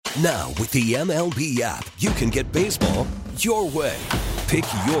Now, with the MLB app, you can get baseball your way. Pick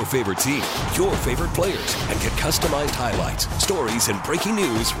your favorite team, your favorite players, and get customized highlights, stories, and breaking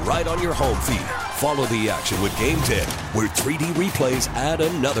news right on your home feed. Follow the action with Game 10, where 3D replays add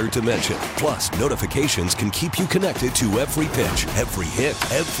another dimension. Plus, notifications can keep you connected to every pitch, every hit,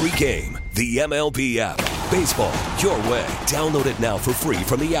 every game. The MLB app. Baseball your way. Download it now for free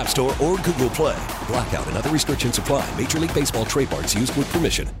from the App Store or Google Play. Blackout and other restrictions apply. Major League Baseball trademarks used with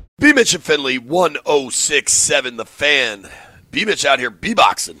permission. B-Mitch and Finley, 1067 The Fan. B-Mitch out here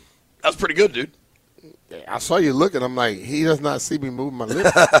B-boxing. That was pretty good, dude. I saw you looking. I'm like, he does not see me moving my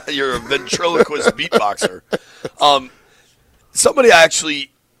lips. You're a ventriloquist beatboxer. Somebody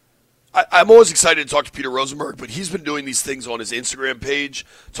I'm always excited to talk to Peter Rosenberg, but he's been doing these things on his Instagram page,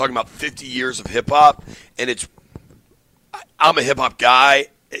 talking about 50 years of hip-hop, and I'm a hip-hop guy.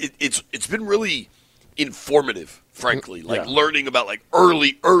 It's been really informative, frankly, learning about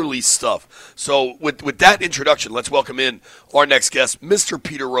early stuff. So with that introduction, let's welcome in our next guest, Mr.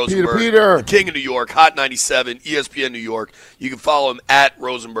 Peter Rosenberg, Peter. the King of New York, Hot 97, ESPN New York. You can follow him at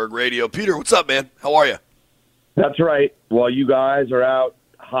Rosenberg Radio. Peter, what's up, man? How are you? That's right. While you guys are out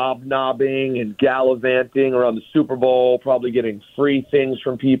hobnobbing and gallivanting around the Super Bowl, probably getting free things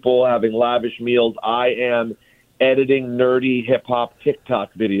from people, having lavish meals, I am editing nerdy hip-hop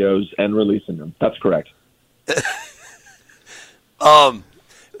TikTok videos and releasing them. That's correct.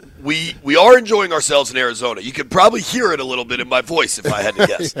 We are enjoying ourselves in Arizona. You could probably hear it a little bit in my voice if I had to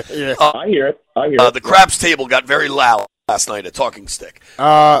guess. Yeah. I hear it. The craps table got very loud last night at Talking Stick.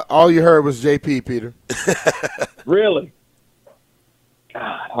 All you heard was JP, Peter. Really?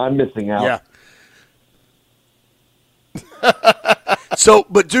 God, I'm missing out. Yeah. So,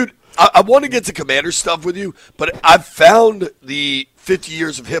 but dude, I want to get to Commander stuff with you, but I've found the 50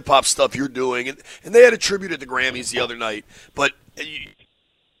 years of hip-hop stuff you're doing, and they had a tribute at the Grammys the other night, but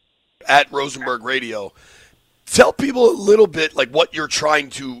at Rosenberg Radio, tell people a little bit like what you're trying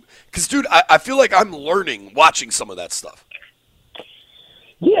to, because dude, I feel like I'm learning watching some of that stuff.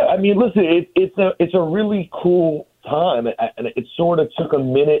 Yeah, I mean, listen, it's a really cool time, and it sort of took a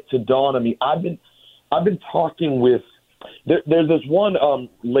minute to dawn on me. I've been talking with there's this one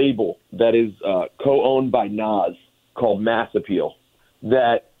label that is co-owned by Nas called Mass Appeal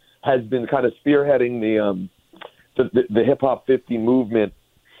that has been kind of spearheading the Hip Hop 50 movement,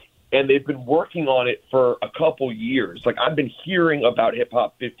 and they've been working on it for a couple years. Like, I've been hearing about Hip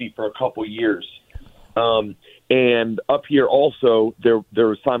Hop 50 for a couple years. And up here also,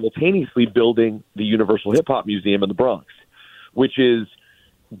 they're simultaneously building the Universal Hip Hop Museum in the Bronx, which is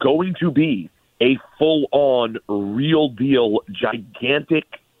going to be a full-on, real-deal, gigantic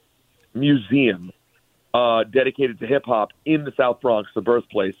museum dedicated to hip-hop in the South Bronx, the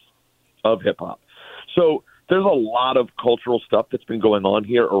birthplace of hip-hop. So there's a lot of cultural stuff that's been going on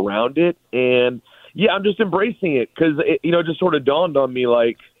here around it. And, yeah, I'm just embracing it because it just sort of dawned on me,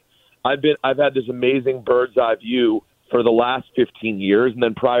 like, I've had this amazing bird's eye view for the last 15 years, and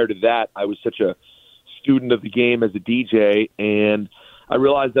then prior to that, I was such a student of the game as a DJ, and I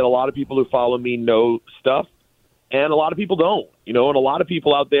realized that a lot of people who follow me know stuff, and a lot of people don't. And a lot of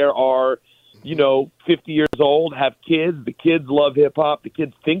people out there are, 50 years old, have kids. The kids love hip hop. The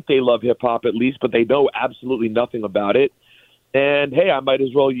kids think they love hip hop at least, but they know absolutely nothing about it. And hey, I might as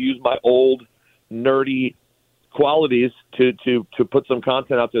well use my old nerdy qualities to put some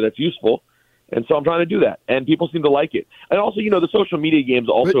content out there that's useful. And so I'm trying to do that. And people seem to like it. And also, the social media game is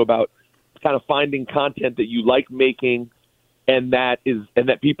also about kind of finding content that you like making and that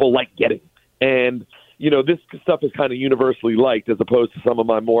people like getting. And, this stuff is kind of universally liked as opposed to some of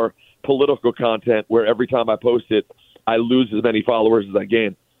my more political content where every time I post it, I lose as many followers as I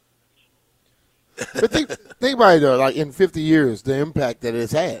gain. But think about it, though, like in 50 years, the impact that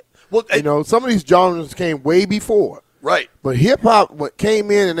it's had. Well, some of these genres came way before. Right. But hip-hop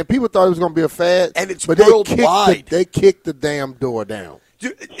came in, and then people thought it was going to be a fad. And it's worldwide. They kicked the damn door down.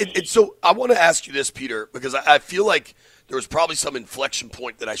 Dude, so I want to ask you this, Peter, because I feel like there was probably some inflection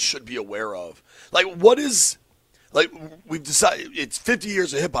point that I should be aware of. Like, we've decided it's 50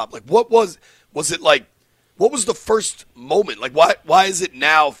 years of hip-hop. Like, what was the first moment? Like, why is it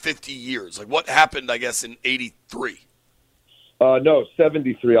now 50 years? Like, what happened, I guess, in 83? No,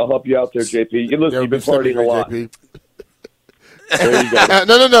 73. I'll help you out there, JP. Listen, you've been partying a lot. JP. There you go.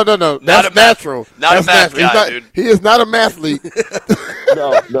 No. That's natural. Not a math guy, dude. He is not a mathlete.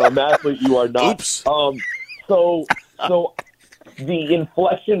 No, a mathlete you are not. Oops. So the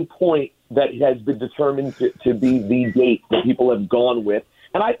inflection point that has been determined to be the date that people have gone with,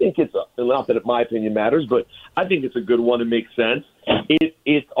 and I think it's not that my opinion matters, but I think it's a good one and makes sense.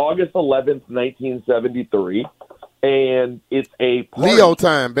 It's August 11th, 1973. and it's a party. Leo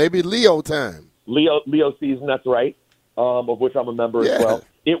time, baby, Leo time. Leo season, that's right, of which I'm a member as well.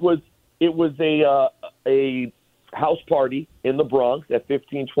 It was a house party in the Bronx at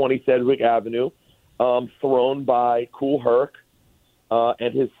 1520 Sedgwick Avenue, thrown by Kool Herc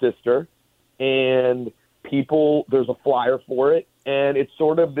and his sister, and people. There's a flyer for it, and it's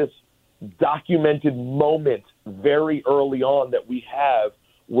sort of this documented moment very early on that we have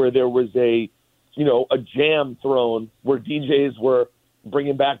where there was a jam thrown where DJs were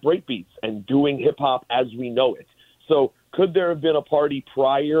bringing back breakbeats and doing hip hop as we know it. So could there have been a party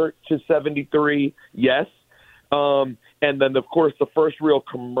prior to 73? Yes. And then, of course, the first real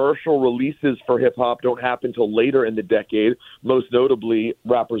commercial releases for hip hop don't happen until later in the decade, most notably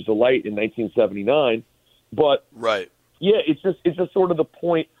Rapper's Delight in 1979. But right. Yeah, it's just sort of the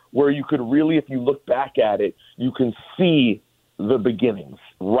point where you could really, if you look back at it, you can see the beginnings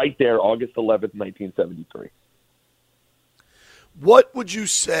right there, August 11th, 1973. What would you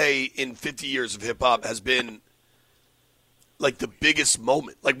say in 50 years of hip-hop has been, like, the biggest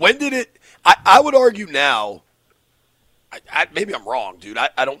moment? Like, when did it – I would argue now – maybe I'm wrong, dude.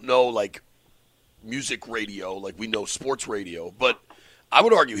 I don't know, like, music radio, like we know sports radio, but I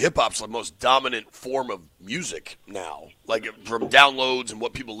would argue hip-hop's the most dominant form of music now, like from downloads and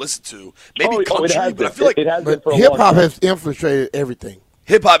what people listen to. Maybe country, but I feel like it has been for a hip-hop long time. has infiltrated everything.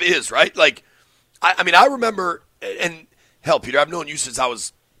 Hip-hop is, right? Like, I mean, I remember – and – hell, Peter, I've known you since I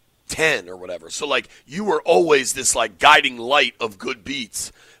was 10 or whatever. So, like, you were always this, like, guiding light of good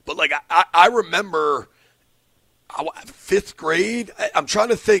beats. But, like, I remember fifth grade. I'm trying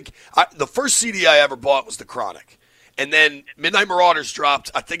to think. The first CD I ever bought was The Chronic. And then Midnight Marauders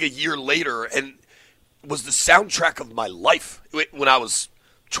dropped, I think, a year later, and was the soundtrack of my life when I was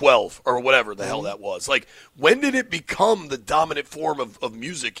 12 or whatever the hell that was. Like, when did it become the dominant form of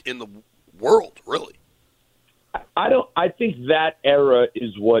music in the world, really? I think that era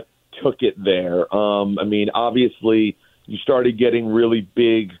is what took it there. I mean, obviously, you started getting really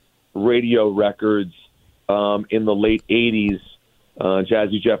big radio records in the late '80s.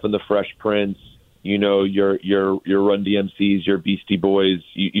 Jazzy Jeff and the Fresh Prince. You know, your Run DMCs, your Beastie Boys.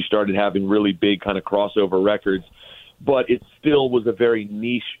 You started having really big kind of crossover records, but it still was a very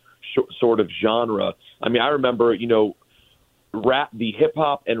niche sort of genre. I mean, I remember, the hip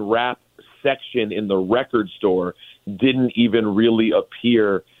hop and rap section in the record store didn't even really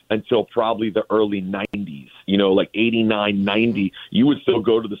appear until probably the early 90s, like 89, 90. You would still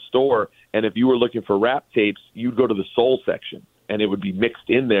go to the store, and if you were looking for rap tapes, you'd go to the soul section, and it would be mixed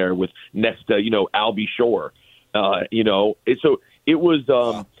in there with next to, Albie Shore. So it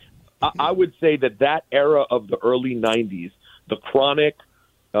was, I would say that era of the early 90s, the Chronic,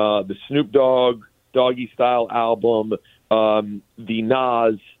 the Snoop Dogg, Doggy Style album, the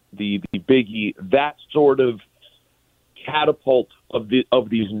Nas, the Biggie, that sort of catapult of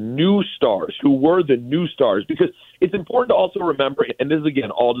these new stars who were the new stars, because it's important to also remember, and this is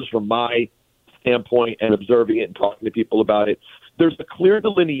again all just from my standpoint and observing it and talking to people about it, there's a clear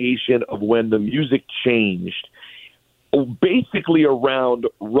delineation of when the music changed basically around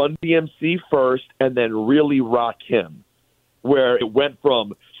Run DMC first and then really Rakim, where it went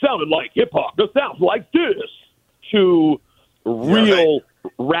from sounded like hip hop to sounds like this to real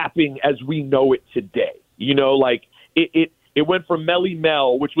rapping as we know it today. Like it went from Melly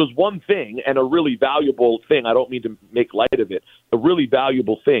Mel, which was one thing and a really valuable thing. I don't mean to make light of it, a really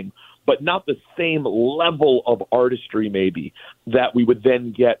valuable thing, but not the same level of artistry maybe that we would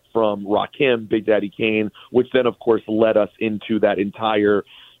then get from Rakim, Big Daddy Kane, which then of course led us into that entire,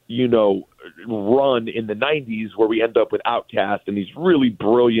 run in the 90s where we end up with Outkast and these really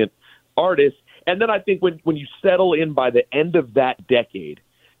brilliant artists. And then I think when you settle in by the end of that decade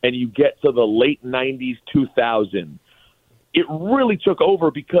and you get to the late 90s, 2000, it really took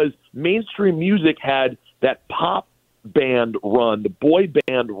over because mainstream music had that pop band run, the boy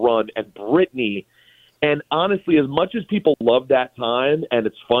band run, and Britney. And honestly, as much as people love that time and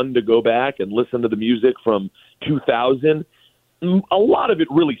it's fun to go back and listen to the music from 2000, a lot of it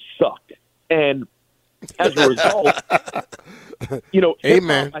really sucked. And as a result,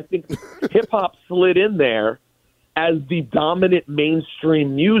 Amen. I think hip-hop slid in there as the dominant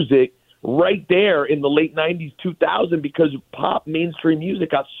mainstream music right there in the late 90s, 2000, because pop mainstream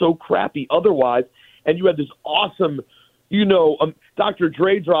music got so crappy otherwise, and you had this awesome, Dr.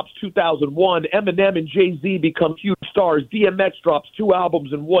 Dre drops 2001, Eminem and Jay-Z become huge stars, DMX drops 2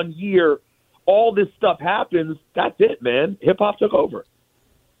 albums in 1 year, all this stuff happens, that's it, man. Hip-hop took over.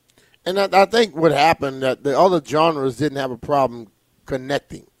 And I think what happened, that the other genres didn't have a problem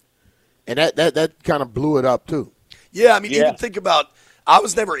connecting. And that kind of blew it up, too. Yeah, I mean, even think about, I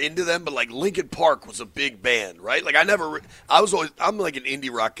was never into them, but like Linkin Park was a big band, right? Like I'm like an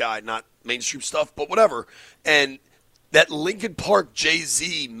indie rock guy, not mainstream stuff, but whatever. And that Linkin Park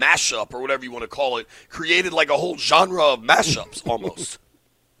Jay-Z mashup, or whatever you want to call it, created like a whole genre of mashups almost.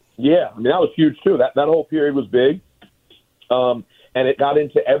 Yeah, I mean, that was huge too. That whole period was big. And it got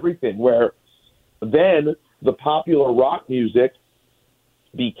into everything, where then the popular rock music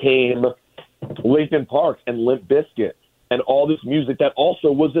became Linkin Park and Limp Bizkit and all this music that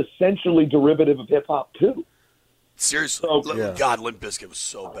also was essentially derivative of hip-hop too. Seriously. Yeah. God, Limp Bizkit was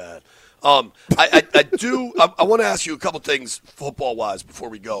so bad. I want to ask you a couple things football-wise before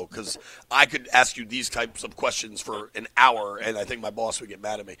we go, because I could ask you these types of questions for an hour, and I think my boss would get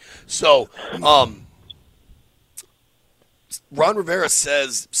mad at me. So, Ron Rivera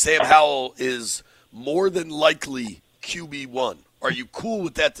says Sam Howell is more than likely QB1. Are you cool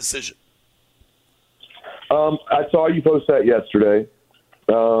with that decision? I saw you post that yesterday.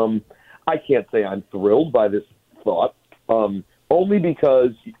 I can't say I'm thrilled by this thought, only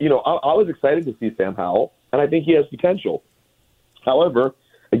because, I was excited to see Sam Howell, and I think he has potential. However,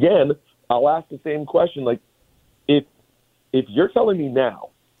 again, I'll ask the same question. Like, if you're telling me now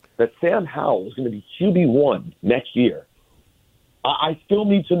that Sam Howell is going to be QB1 next year, I still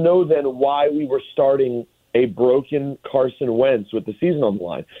need to know then why we were starting a broken Carson Wentz with the season on the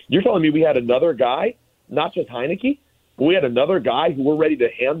line. You're telling me we had another guy, not just Heineke, but we had another guy who we're ready to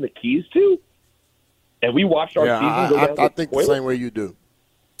hand the keys to? And we watched our season go down I think the same way you do.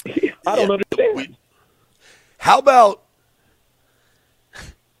 I don't understand. How about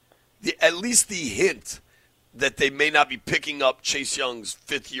at least the hint that they may not be picking up Chase Young's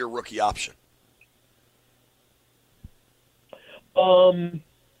fifth-year rookie option? Listen,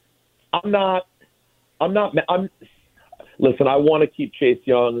 I want to keep Chase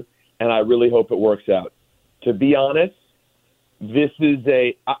Young, and I really hope it works out. To be honest, this is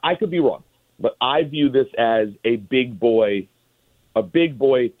I could be wrong, but I view this as a big boy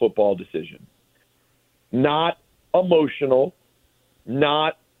football decision. Not emotional,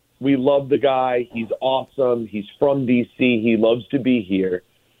 not we love the guy, he's awesome, he's from D.C., he loves to be here.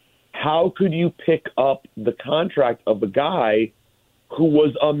 How could you pick up the contract of a guy who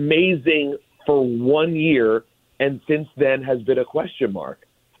was amazing for 1 year and since then has been a question mark?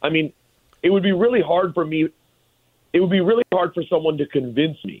 I mean, it would be really hard for someone to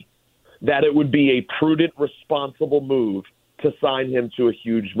convince me that it would be a prudent, responsible move to sign him to a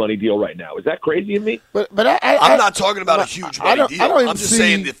huge money deal right now. Is that crazy of me? But I'm not talking about a huge money deal. I'm just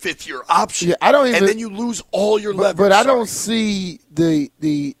saying the fifth-year option. Yeah, and then you lose all your leverage. But I don't see the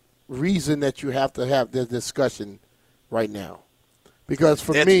reason that you have to have this discussion right now. Because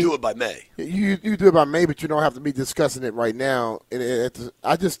for they have me, to do it by May. You do it by May, but you don't have to be discussing it right now.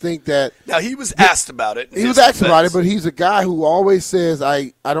 I just think that now he was asked about it. He was asked about it, but he's a guy who always says,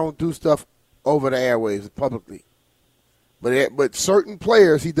 "I don't do stuff over the airwaves publicly." But certain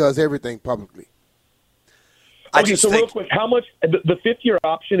players, he does everything publicly. Real quick, how much the fifth-year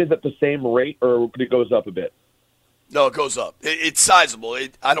option is at the same rate, or it goes up a bit? No, it goes up. It's sizable.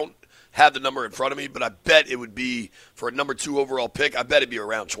 I don't have the number in front of me, but I bet it would be for a number 2 overall pick. I bet it'd be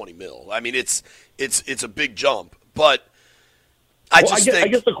around $20 million. I mean, it's a big jump, but I guess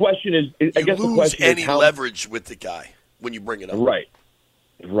the question is, you lose any leverage with the guy when you bring it up.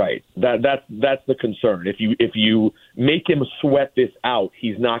 Right. That's the concern. If you make him sweat this out,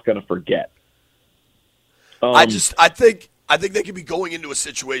 he's not going to forget. I think they could be going into a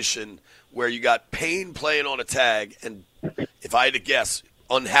situation where you got Payne playing on a tag, and if I had to guess,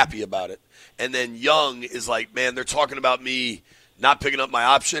 unhappy about it. And then Young is like, man, they're talking about me not picking up my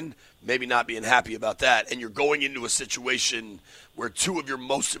option, maybe not being happy about that. And you're going into a situation where 2 of your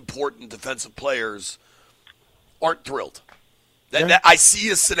most important defensive players aren't thrilled. I see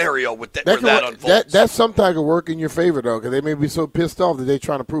a scenario with that, where that unfolds. That sometimes can work in your favor, though, because they may be so pissed off that they're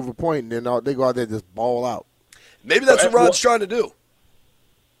trying to prove a point, and then they go out there and just ball out. Maybe that's what Rod's trying to do.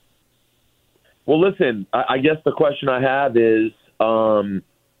 Well, listen, I guess the question I have is,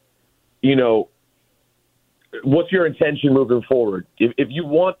 what's your intention moving forward? If you're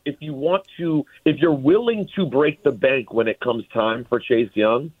willing to break the bank when it comes time for Chase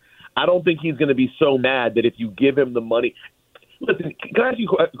Young, I don't think he's going to be so mad that if you give him the money. Listen, can I ask you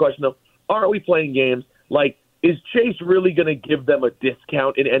a question though? Aren't we playing games? Like, is Chase really going to give them a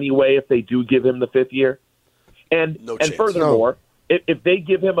discount in any way if they do give him the 5th year? And furthermore, if they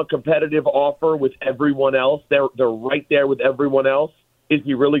give him a competitive offer with everyone else, they're right there with everyone else. Is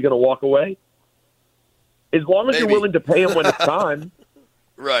he really going to walk away? As long as you're willing to pay him when it's time.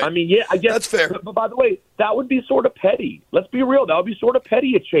 Right. I mean, yeah, I guess that's fair. But by the way, that would be sort of petty. Let's be real. That would be sort of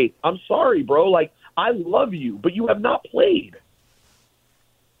petty at Chase. I'm sorry, bro. Like, I love you, but you have not played.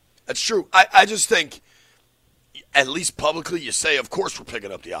 That's true. I just think, at least publicly, you say, of course we're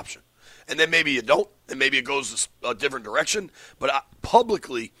picking up the option. And then maybe you don't, and maybe it goes a different direction. But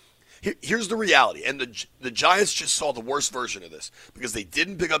publicly, here's the reality. And the Giants just saw the worst version of this because they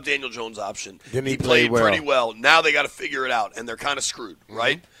didn't pick up Daniel Jones' option. He played pretty well. Now they got to figure it out, and they're kind of screwed,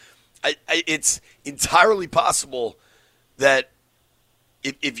 right? It's entirely possible that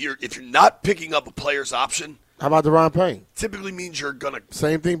if you're not picking up a player's option, how about Deron Payne? Typically means you're gonna.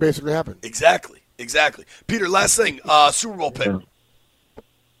 Same thing basically happened. Exactly. Peter, last thing, Super Bowl pick.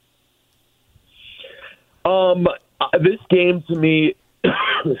 This game to me,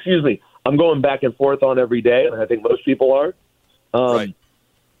 excuse me, I'm going back and forth on every day, and I think most people are. Right.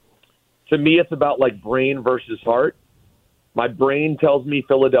 To me, it's about like brain versus heart. My brain tells me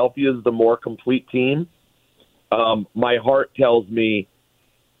Philadelphia is the more complete team. My heart tells me,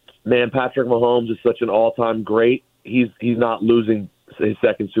 man, Patrick Mahomes is such an all-time great. He's not losing his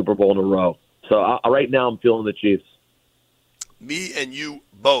second Super Bowl in a row. So right now I'm feeling the Chiefs. Me and you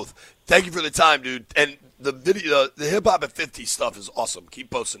both. Thank you for the time, dude. And the video, the Hip Hop at 50 stuff is awesome. Keep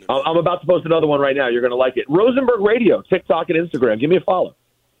posting it. I'm about to post another one right now. You're going to like it. Rosenberg Radio, TikTok and Instagram. Give me a follow.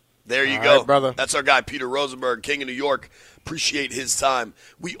 There you All go. right, brother. That's our guy, Peter Rosenberg, King of New York. Appreciate his time.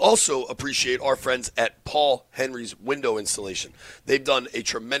 We also appreciate our friends at Paul Henry's Window Installation. They've done a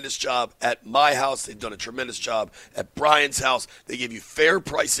tremendous job at my house. They've done a tremendous job at Brian's house. They give you fair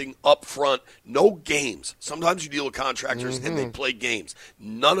pricing up front, no games. Sometimes you deal with contractors and they play games.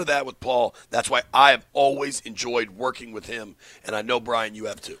 None of that with Paul. That's why I have always enjoyed working with him, and I know, Brian, you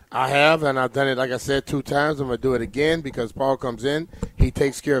have too. I have, and I've done it, like I said, 2 times. I'm going to do it again because Paul comes in. He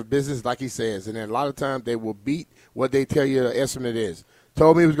takes care of business like he says, and then a lot of times they will beat what they tell you the estimate is.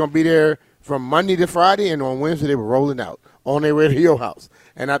 Told me he was going to be there from Monday to Friday, and on Wednesday they were rolling out on their way to your house.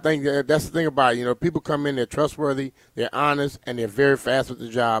 And I think that's the thing about it. People come in, they're trustworthy, they're honest, and they're very fast with the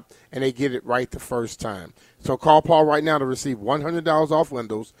job, and they get it right the first time. So call Paul right now to receive $100 off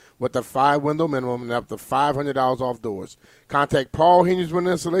windows with a 5-window minimum and up to $500 off doors. Contact Paul Henry's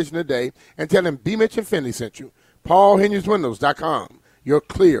Window Installation today and tell him B. Mitch and Finley sent you. PaulHenrysWindows.com, your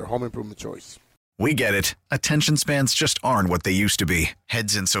clear home improvement choice. We get it. Attention spans just aren't what they used to be.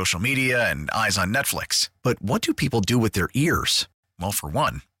 Heads in social media and eyes on Netflix. But what do people do with their ears? Well, for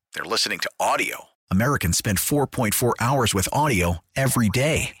one, they're listening to audio. Americans spend 4.4 hours with audio every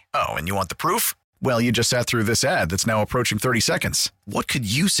day. Oh, and you want the proof? Well, you just sat through this ad that's now approaching 30 seconds. What could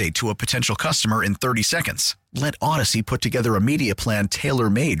you say to a potential customer in 30 seconds? Let Odyssey put together a media plan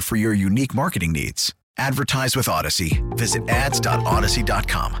tailor-made for your unique marketing needs. Advertise with Odyssey. Visit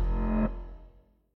ads.odyssey.com.